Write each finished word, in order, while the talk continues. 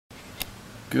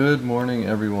Good morning,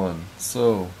 everyone.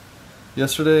 So,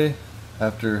 yesterday,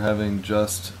 after having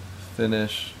just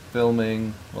finished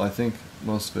filming, well, I think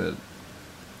most of it,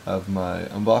 of my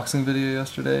unboxing video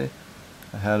yesterday,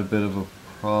 I had a bit of a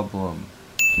problem.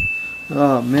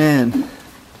 Oh man.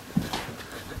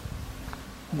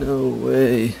 No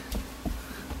way.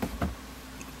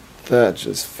 That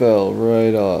just fell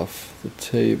right off the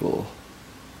table.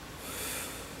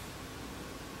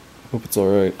 Hope it's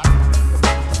alright.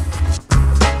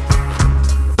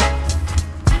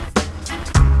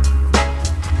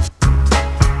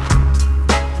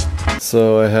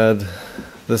 So I had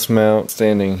this mount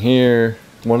standing here.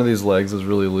 One of these legs is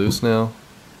really loose now.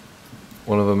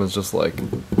 One of them is just like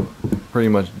pretty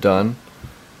much done.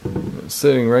 It's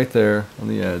sitting right there on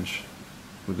the edge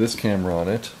with this camera on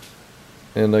it.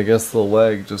 And I guess the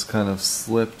leg just kind of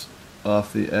slipped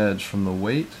off the edge from the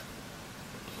weight.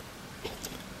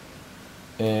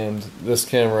 And this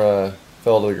camera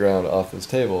fell to the ground off this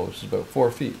table, which is about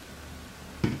 4 feet.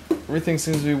 Everything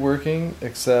seems to be working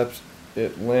except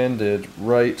it landed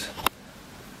right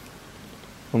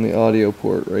on the audio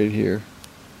port right here.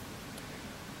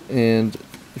 And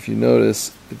if you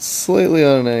notice, it's slightly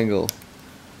on an angle.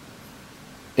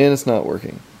 And it's not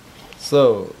working.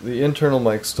 So, the internal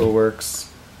mic still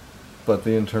works, but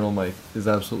the internal mic is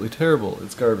absolutely terrible.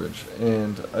 It's garbage.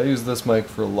 And I use this mic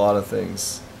for a lot of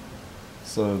things.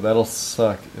 So that'll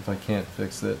suck if I can't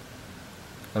fix it.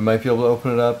 I might be able to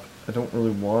open it up. I don't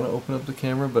really want to open up the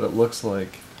camera, but it looks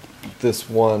like this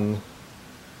one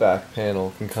back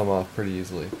panel can come off pretty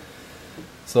easily.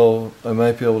 So I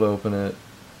might be able to open it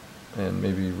and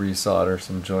maybe resolder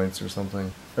some joints or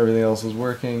something. Everything else is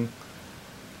working.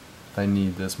 I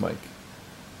need this mic.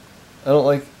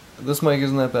 This mic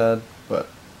isn't that bad, but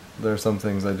there are some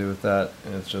things I do with that,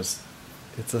 and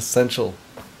it's essential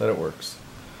that it works.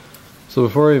 So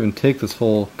before I even take this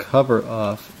whole cover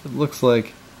off, it looks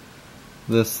like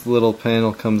this little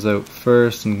panel comes out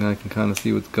first, and I can kind of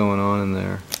see what's going on in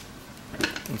there.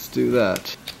 Let's do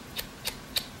that.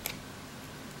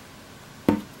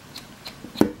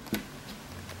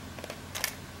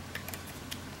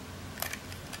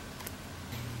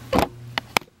 What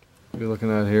are you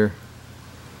looking at here?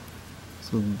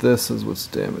 So this is what's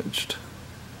damaged.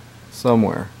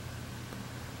 Somewhere.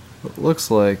 It looks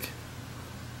like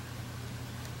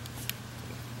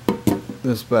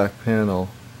this back panel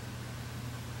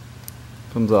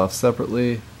comes off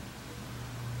separately,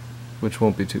 which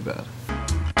won't be too bad.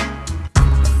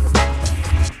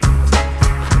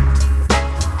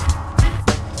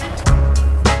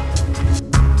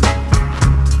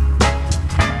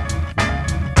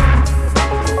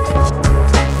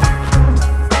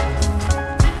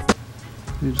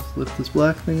 You just lift this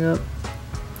black thing up.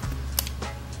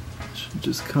 It should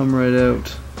just come right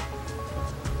out.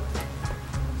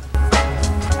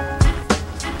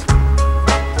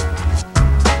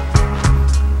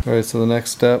 Alright, so the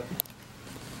next step,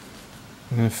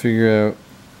 I'm going to figure out,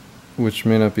 which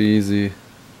may not be easy,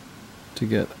 to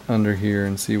get under here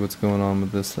and see what's going on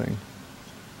with this thing.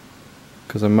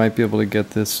 Because I might be able to get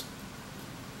this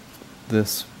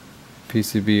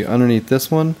PCB underneath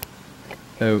this one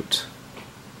out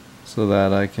so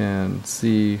that I can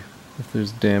see if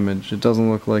there's damage. It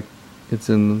doesn't look like it's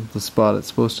in the spot it's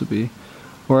supposed to be.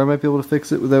 Or I might be able to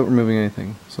fix it without removing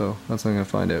anything. So that's what I'm going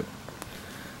to find out.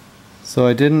 So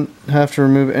I didn't have to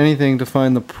remove anything to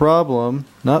find the problem.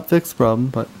 Not fix the problem,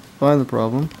 but find the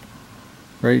problem.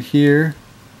 Right here.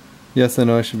 Yes, I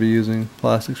know I should be using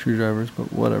plastic screwdrivers,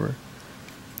 but whatever.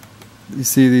 You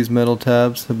see these metal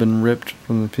tabs have been ripped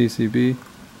from the PCB.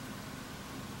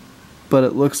 But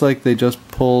it looks like they just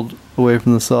pulled away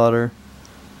from the solder,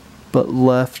 but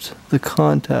left the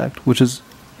contact, which is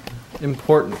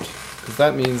important, because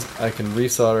that means I can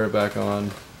resolder it back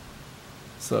on.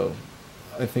 So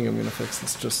I think I'm going to fix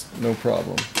this just no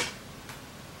problem.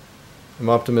 I'm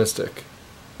optimistic.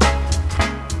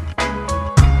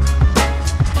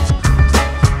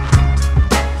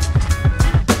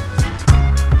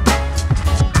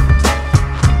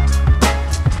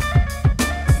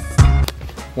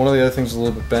 One of the other things is a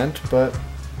little bit bent, but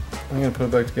I'm going to put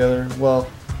it back together. Well,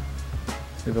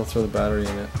 maybe I'll throw the battery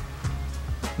in it.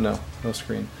 No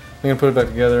screen. I'm going to put it back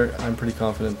together. I'm pretty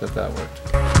confident that that worked.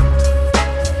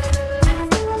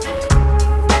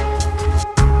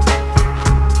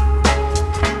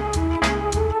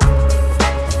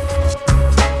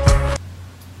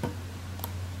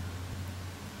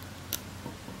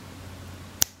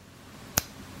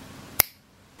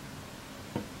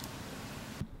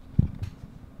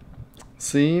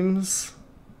 Seems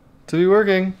to be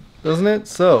working, doesn't it?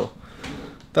 So,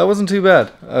 that wasn't too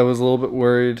bad. I was a little bit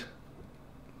worried.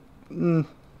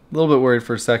 A little bit worried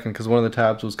for a second because one of the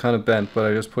tabs was kind of bent, but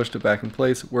I just pushed it back in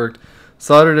place. It worked.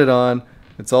 Soldered it on.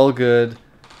 It's all good.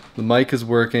 The mic is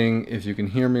working. If you can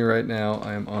hear me right now,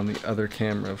 I am on the other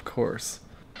camera, of course.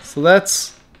 So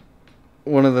that's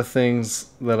one of the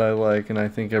things that I like, and I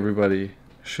think everybody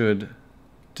should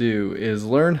do, is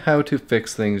learn how to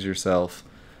fix things yourself.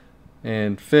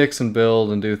 And fix and build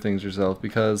and do things yourself,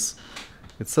 because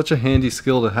it's such a handy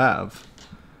skill to have.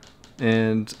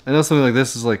 And I know something like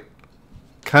this is like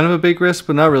kind of a big risk,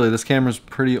 but not really. This camera's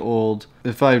pretty old.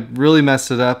 If I really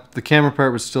messed it up, the camera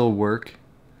part would still work.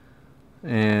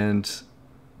 And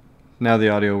now the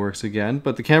audio works again,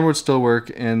 but the camera would still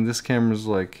work, and this camera's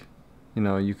like, you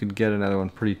know, you could get another one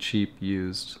pretty cheap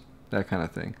used, that kind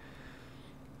of thing.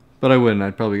 But I wouldn't.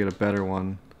 I'd probably get a better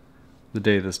one the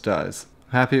day this dies.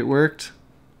 Happy it worked.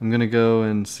 I'm gonna go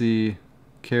and see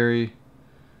Carrie,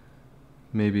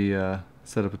 maybe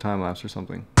set up a time lapse or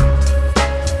something.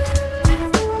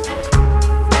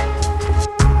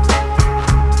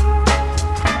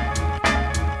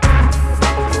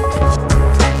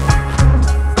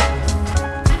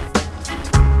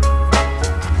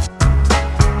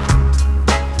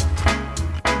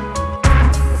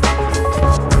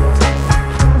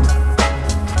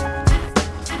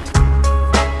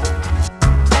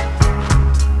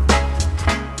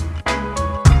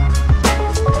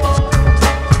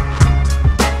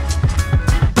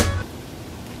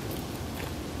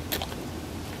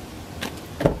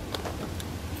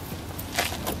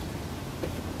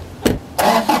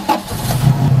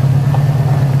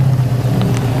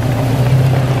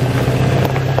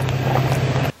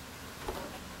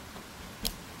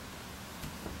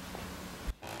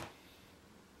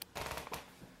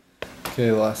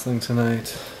 Okay, last thing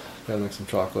tonight, gotta make some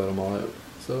chocolate, I'm all out.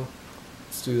 So,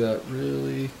 let's do that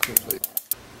really quickly.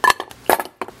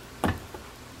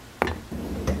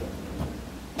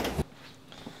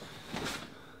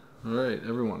 Alright,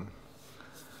 everyone.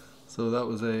 So that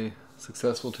was a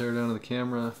successful teardown of the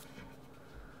camera.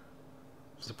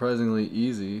 Surprisingly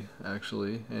easy,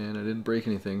 actually, and I didn't break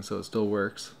anything, so it still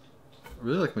works. I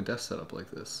really like my desk setup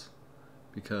like this,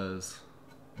 because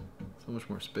so much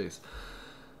more space.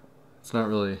 It's not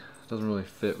really, it doesn't really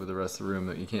fit with the rest of the room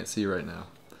that you can't see right now.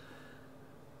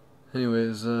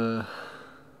 Anyways,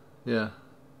 yeah,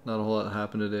 not a whole lot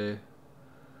happened today.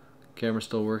 Camera's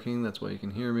still working, that's why you can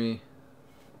hear me.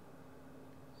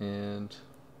 And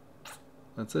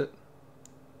that's it.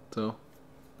 So,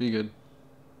 be good.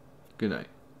 Good night.